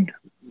building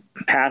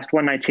past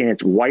 119.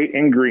 It's white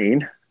and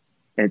green.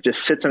 And it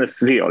just sits in the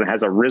field. It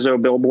has a Rizzo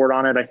billboard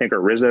on it, I think, or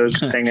Rizzo's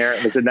thing there.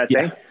 Is it that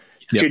thing?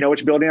 Do you know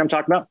which building I'm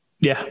talking about?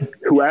 Yeah.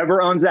 Whoever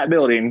owns that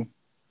building,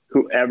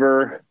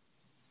 whoever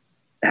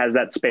has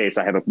that space,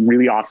 I have a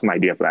really awesome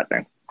idea for that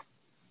thing.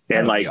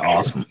 And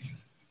awesome.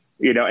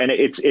 And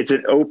it's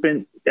an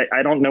open,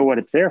 I don't know what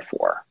it's there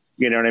for.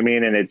 You know what I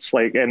mean? And it's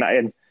like,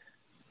 and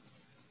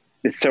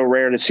it's so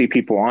rare to see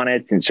people on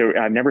it. And so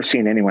I've never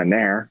seen anyone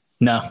there.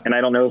 No. And I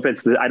don't know if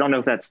that's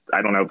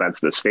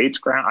the state's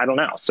ground. I don't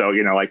know. So,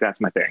 that's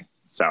my thing.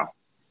 So.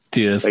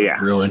 Dude, that's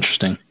real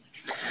interesting.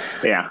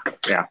 Yeah.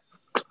 Yeah.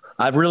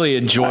 I've really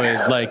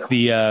enjoyed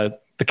the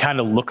kind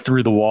of look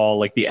through the wall,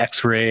 like the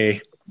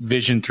X-ray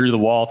vision through the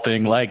wall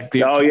thing. Like,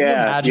 dude, can you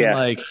imagine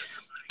like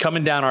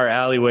coming down our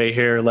alleyway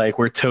here, like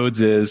where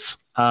Toads is,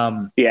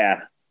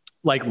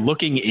 like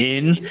looking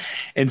in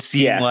and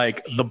seeing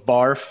like the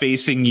bar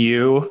facing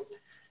you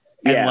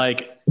and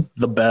like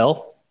the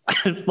bell.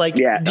 Like,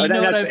 yeah, do you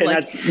know what I mean?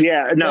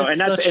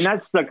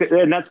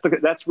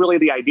 That's really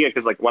the idea.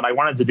 Cause like what I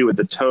wanted to do with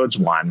the Toads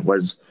one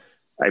was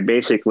I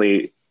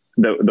basically,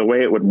 the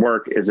way it would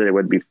work is that it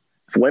would be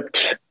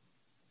flipped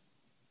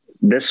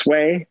this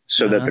way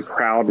so that the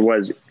crowd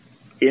was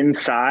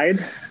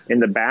inside in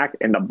the back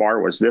and the bar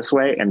was this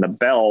way and the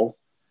bell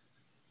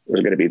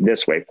was going to be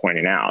this way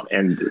pointing out.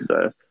 And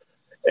the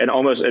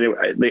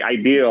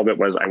idea of it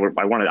was I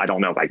wanted, I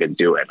don't know if I could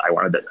do it. I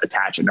wanted to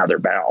attach another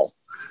bell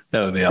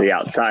that would be to the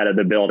outside of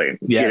the building.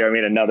 Yeah. You know what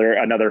I mean?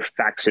 Another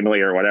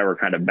facsimile or whatever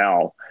kind of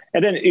bell.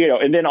 And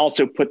then,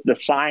 also put a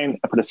sign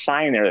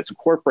there that's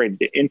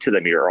incorporated into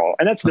the mural.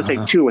 And that's the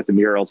thing too, with the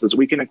murals is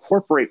we can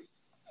incorporate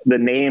the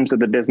names of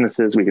the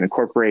businesses. We can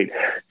incorporate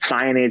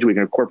signage. We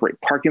can incorporate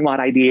parking lot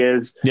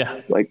ideas.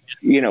 Yeah. Like,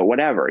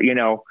 whatever,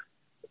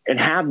 and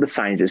have the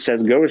signs that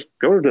says, go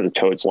to the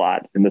Toads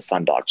lot and the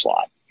Sundogs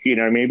lot. You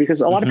know what I mean?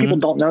 Because a lot of people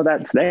don't know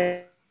that's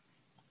there.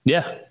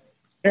 Yeah.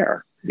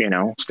 There,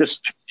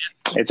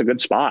 it's a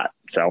good spot.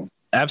 So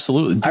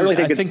absolutely. Dude, I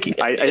really think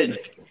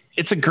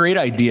it's a great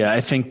idea.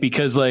 I think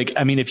because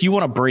if you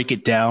want to break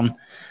it down,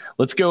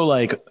 let's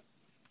go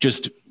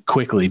just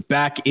quickly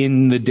back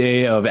in the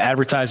day of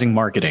advertising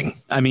marketing.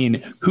 I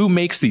mean, who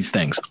makes these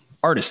things?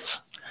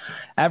 Artists.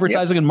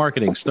 Advertising and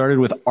marketing started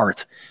with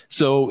art.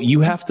 So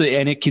you have to,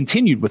 and it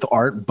continued with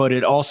art, but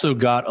it also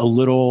got a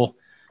little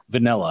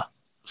vanilla.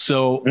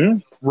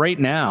 So right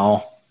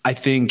now, I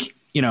think,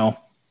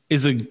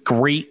 is a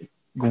great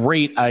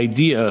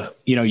idea.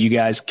 You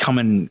guys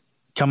coming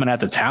at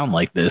the town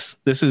like this.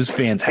 This is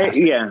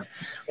fantastic. Yeah.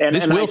 And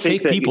this will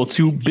take people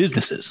to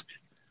businesses.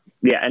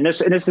 Yeah. And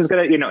this is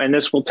going to, and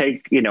this will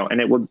take,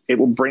 and it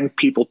will bring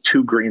people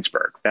to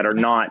Greensburg that are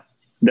not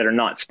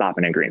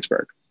stopping in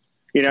Greensburg.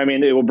 You know what I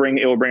mean? It will bring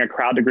a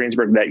crowd to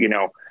Greensburg that,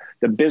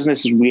 the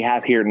businesses we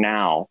have here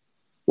now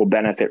will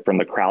benefit from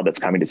the crowd that's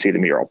coming to see the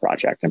mural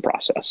project and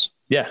process.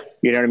 Yeah.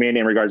 You know what I mean?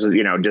 In regards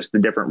to, just the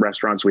different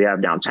restaurants we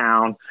have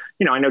downtown.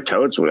 I know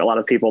Toads, a lot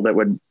of people that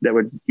would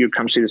you'd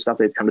come see the stuff,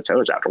 they'd come to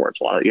Toads afterwards.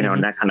 A lot of,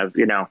 and that kind of,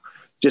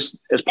 just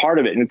as part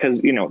of it. And because,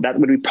 that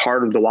would be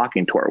part of the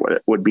walking tour.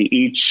 Would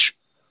be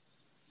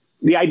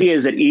the idea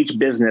is that each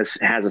business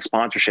has a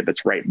sponsorship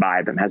that's right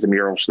by them, has a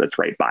mural that's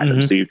right by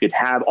them. So you could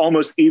have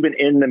almost even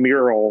in the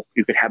mural,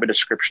 you could have a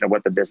description of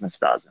what the business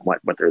does and what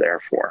they're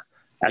there for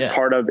as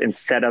part of,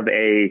 instead of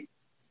it's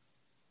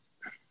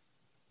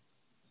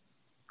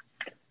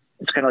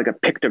kind of like a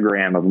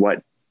pictogram of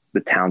what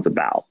the town's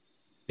about.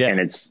 Yeah. And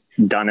it's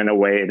done in a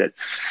way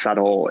that's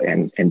subtle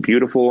and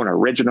beautiful and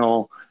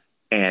original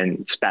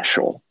and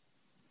special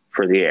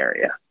for the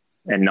area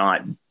and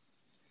not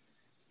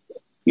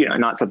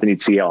something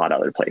you'd see a lot of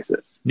other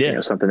places.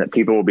 Yeah. Something that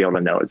people will be able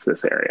to know it's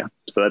this area.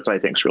 So that's what I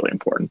think is really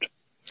important.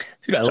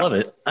 Dude, I love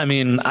it. I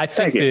mean, I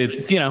think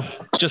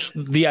that, just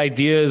the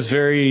idea is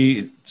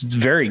it's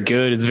very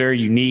good. It's very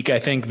unique. I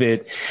think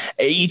that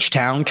each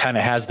town kind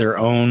of has their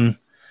own,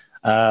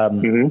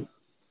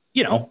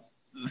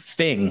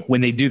 thing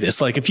when they do this.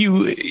 Like if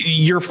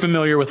you're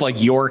familiar with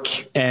York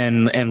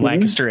and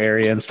Lancaster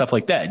area and stuff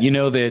like that,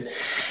 that,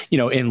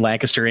 in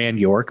Lancaster and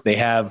York, they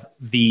have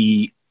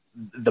the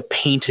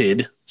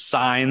painted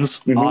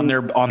signs on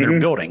their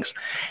buildings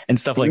and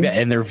stuff like that.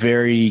 And they're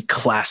very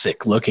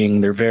classic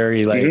looking. They're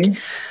very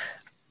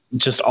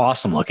just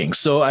awesome looking.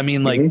 So, I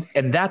mean,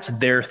 and that's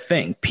their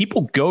thing.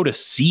 People go to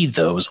see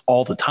those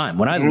all the time.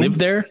 When I lived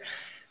there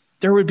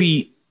would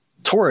be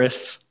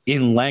tourists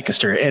in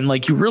Lancaster. And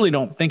you really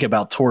don't think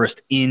about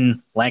tourists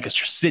in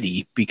Lancaster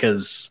City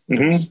because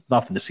there's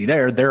nothing to see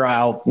there. They're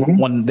out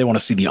they want to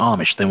see the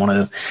Amish. They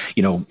want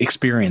to,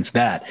 experience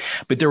that.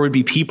 But there would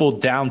be people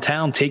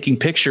downtown taking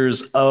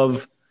pictures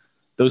of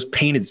those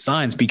painted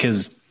signs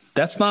because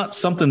that's not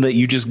something that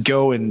you just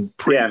go and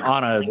print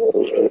on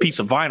a piece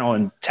of vinyl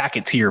and tack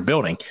it to your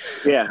building.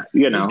 Yeah.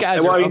 These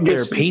guys are up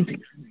there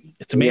painting.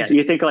 It's amazing.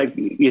 Yeah,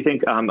 you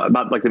think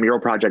about the mural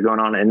project going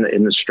on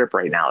in the Strip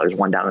right now. There's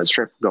one down in the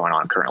Strip going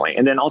on currently.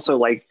 And then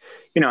also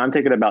I'm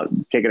thinking about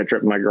taking a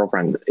trip with my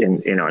girlfriend in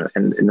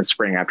the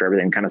spring after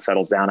everything kind of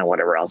settles down and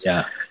whatever else.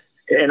 Yeah.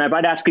 And if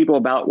I'd ask people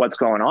about what's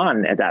going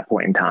on at that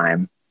point in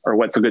time or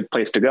what's a good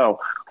place to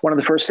go, one of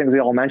the first things they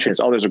all mention is,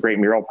 there's a great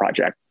mural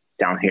project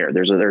down here.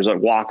 There's a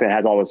walk that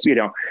has all this,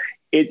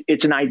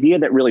 it's an idea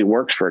that really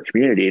works for a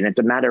community. And it's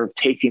a matter of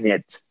taking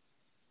it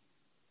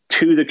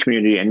to the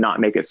community and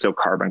not make it so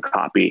carbon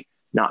copy,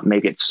 not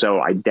make it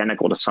so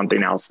identical to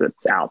something else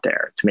that's out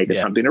there, to make it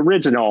something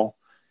original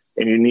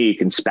and unique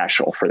and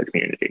special for the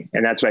community.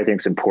 And that's what I think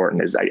is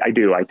important is I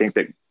think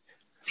that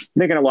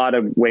in a lot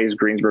of ways,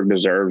 Greensburg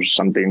deserves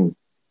something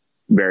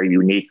very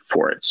unique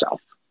for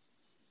itself,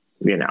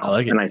 and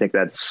I think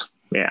that's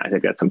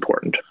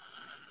important.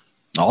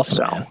 Awesome.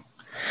 So,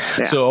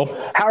 yeah.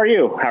 So how are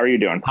you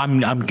doing?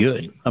 I'm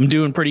good. I'm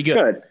doing pretty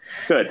good.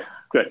 Good.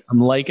 I'm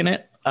liking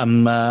it.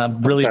 I'm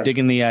really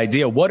digging the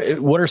idea. What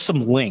are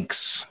some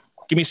links?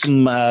 Give me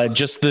some,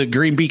 just the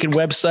Green Beacon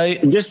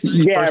website.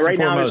 Right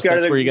now,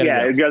 that's where you got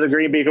to go to the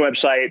Green Beacon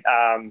website.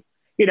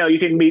 you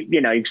can meet,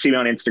 you can see me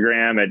on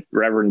Instagram at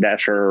Reverend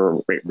Daisher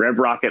or Rev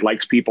Rocket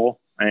Likes People.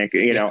 I think,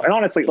 and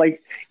honestly,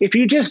 like if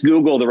you just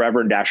Google the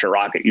Reverend Daisher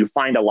Rocket, you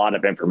find a lot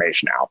of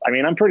information out. I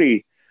mean,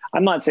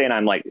 I'm not saying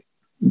I'm like,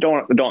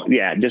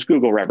 just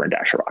Google Reverend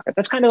Daisher Rocket.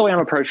 That's kind of the way I'm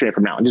approaching it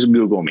from now on. Just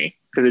Google me,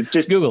 because it's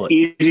just Google it.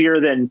 easier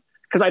than,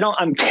 because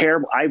I'm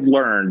terrible. I've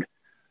learned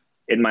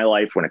in my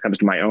life when it comes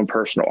to my own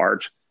personal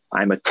art,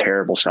 I'm a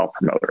terrible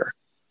self-promoter.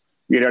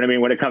 You know what I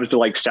mean? When it comes to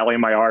like selling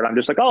my art, I'm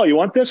just like, oh, you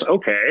want this?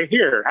 Okay,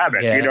 here, have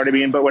it. Yeah. You know what I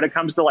mean? But when it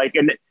comes to like,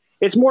 and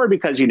it's more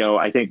because,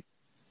 I think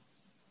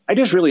I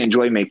just really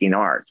enjoy making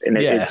art. And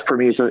it's for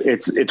me,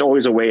 it's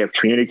always a way of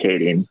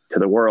communicating to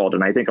the world.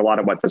 And I think a lot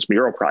of what this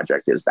mural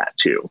project is that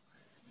too,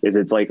 is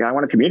it's like, I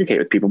want to communicate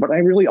with people, but I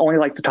really only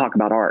like to talk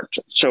about art.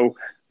 So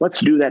let's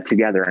do that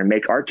together and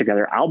make art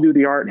together. I'll do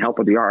the art and help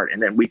with the art.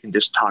 And then we can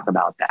just talk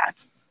about that.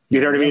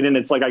 You know what I mean? And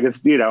it's like, I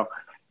guess,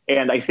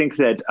 and I think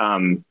that,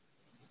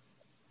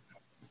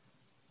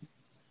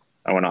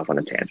 I went off on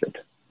a tangent.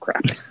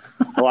 Crap.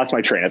 I lost my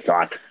train of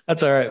thought.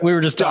 That's all right. We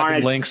were just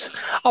talking links.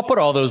 I'll put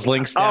all those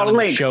links down in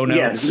the show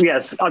notes.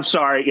 Yes. I'm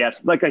sorry.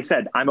 Yes. Like I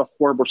said, I'm a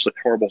horrible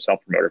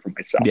self-promoter for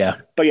myself.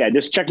 Yeah. But yeah,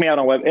 just check me out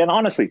on web. And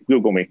honestly,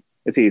 Google me.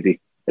 It's easy.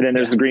 And then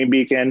there's the Green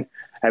Beacon.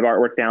 I have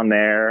artwork down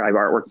there. I have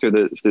artwork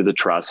through the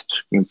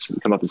trust. You can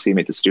come up and see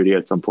me at the studio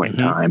at some point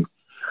in time.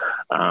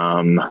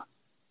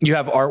 You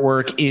have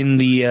artwork in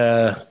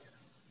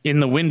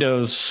the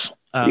windows.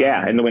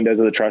 In the windows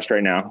of the trust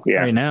right now.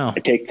 Yeah. Right now. I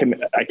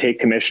take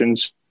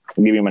commissions.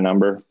 I'll give you my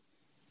number.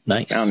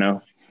 Nice. I don't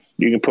know.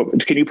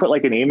 Can you put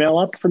like an email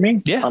up for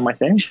me? Yeah. On my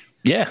thing?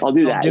 Yeah. I'll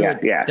do that.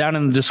 Yeah. Down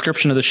in the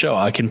description of the show,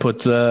 I can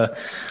put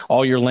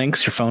all your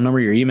links, your phone number,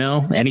 your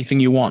email,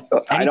 anything you want.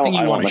 Anything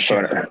you want to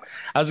share.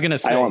 I was going to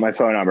say. I don't want my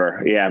phone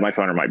number. Yeah. My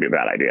phone number might be a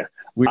bad idea.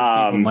 Weird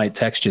people might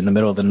text you in the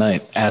middle of the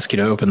night, ask you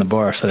to open the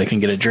bar so they can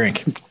get a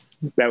drink.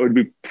 That would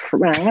be,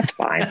 that's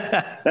fine.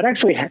 that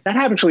actually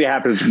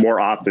happens more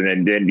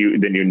often than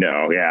you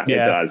know. Yeah,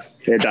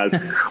 it does.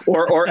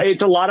 Or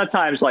it's a lot of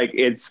times like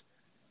it's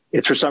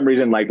for some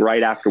reason, like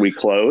right after we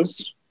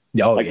close,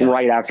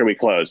 right after we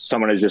close,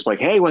 someone is just like,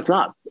 hey, what's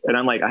up? And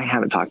I'm like, I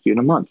haven't talked to you in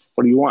a month.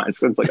 What do you want?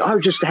 So it's like, oh,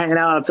 just hanging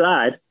out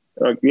outside.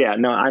 Like, yeah,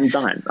 no, I'm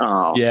done.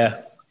 Oh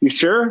yeah. You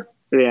sure?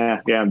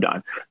 Yeah, I'm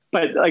done.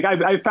 But like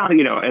I found,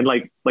 and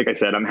like I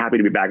said, I'm happy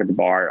to be back at the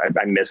bar. I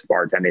missed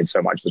bartending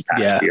so much this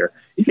past year.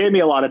 It gave me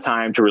a lot of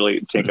time to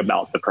really think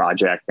about the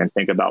project and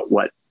think about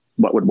what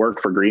would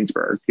work for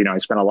Greensburg. I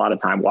spent a lot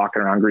of time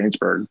walking around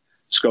Greensburg,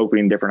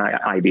 scoping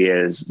different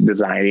ideas,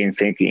 designing,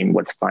 thinking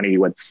what's funny,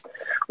 what's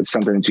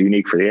something that's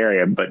unique for the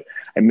area. But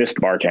I missed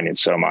bartending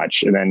so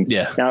much. And then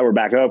now that we're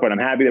back open, I'm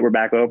happy that we're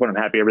back open. I'm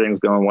happy everything's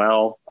going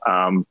well.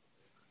 I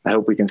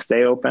hope we can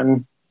stay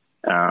open.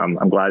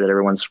 I'm glad that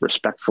everyone's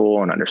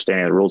respectful and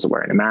understanding the rules of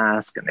wearing a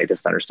mask, and they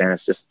just understand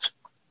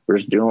we're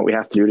just doing what we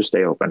have to do to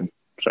stay open.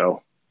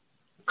 So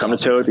come to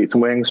Toads, eat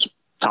some wings,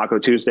 Taco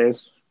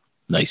Tuesdays.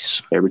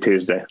 Nice. Every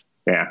Tuesday.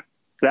 Yeah.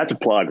 That's a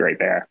plug right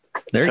there.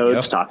 There Toads,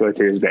 you go. Taco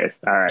Tuesdays.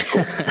 All right.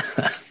 Cool.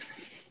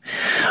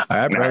 All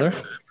right, brother.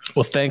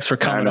 Well, thanks for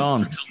coming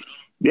on.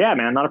 Yeah,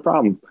 man. Not a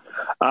problem.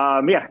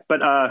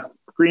 But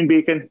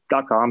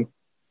greenbeacon.com.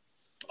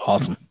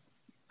 Awesome.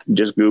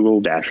 Just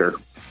Google Daisher.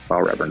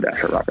 Reverend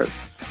Daisher Rocket.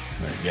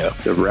 There you go.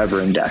 The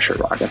Reverend Daisher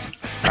Rocket.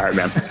 All right,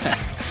 man.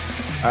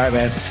 All right,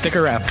 man. Stick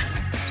around.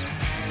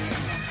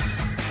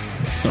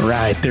 All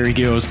right, there he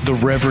goes. The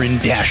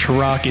Reverend Daisher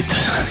Rocket.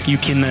 You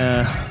can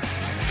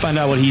find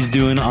out what he's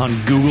doing on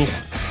Google.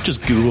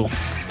 Just Google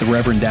the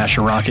Reverend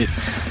Daisher Rocket.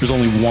 There's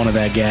only one of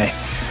that guy.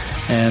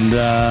 And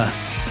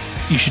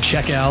you should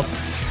check out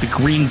the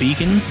Green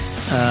Beacon.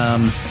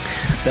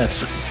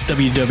 That's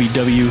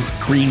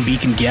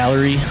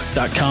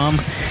www.greenbeacongallery.com.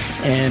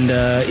 And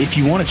if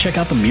you want to check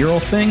out the mural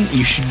thing,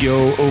 you should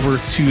go over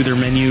to their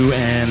menu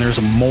and there's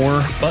a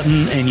more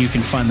button and you can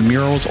find the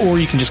murals, or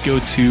you can just go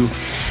to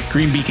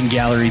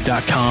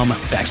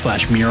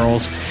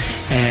greenbeacongallery.com/murals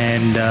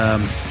and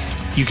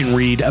you can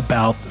read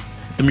about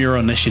the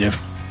Mural Initiative.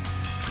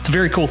 It's a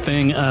very cool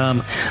thing.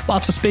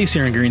 Lots of space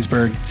here in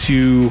Greensburg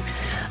to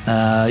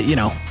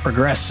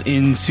progress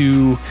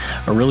into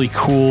a really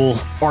cool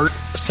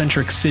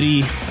art-centric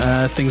city,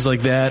 things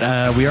like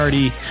that. We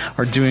already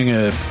are doing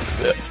a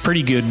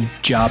pretty good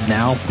job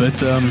now, but,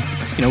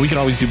 we could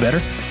always do better.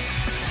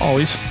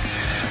 Always.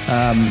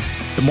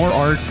 The more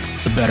art,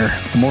 the better.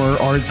 The more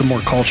art, the more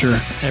culture,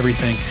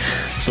 everything.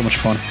 It's so much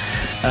fun.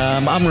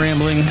 I'm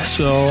rambling,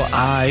 so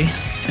I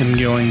am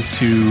going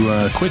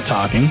to quit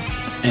talking,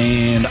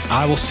 and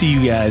I will see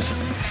you guys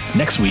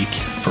next week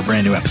for a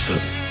brand new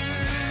episode.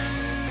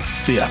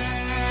 See ya.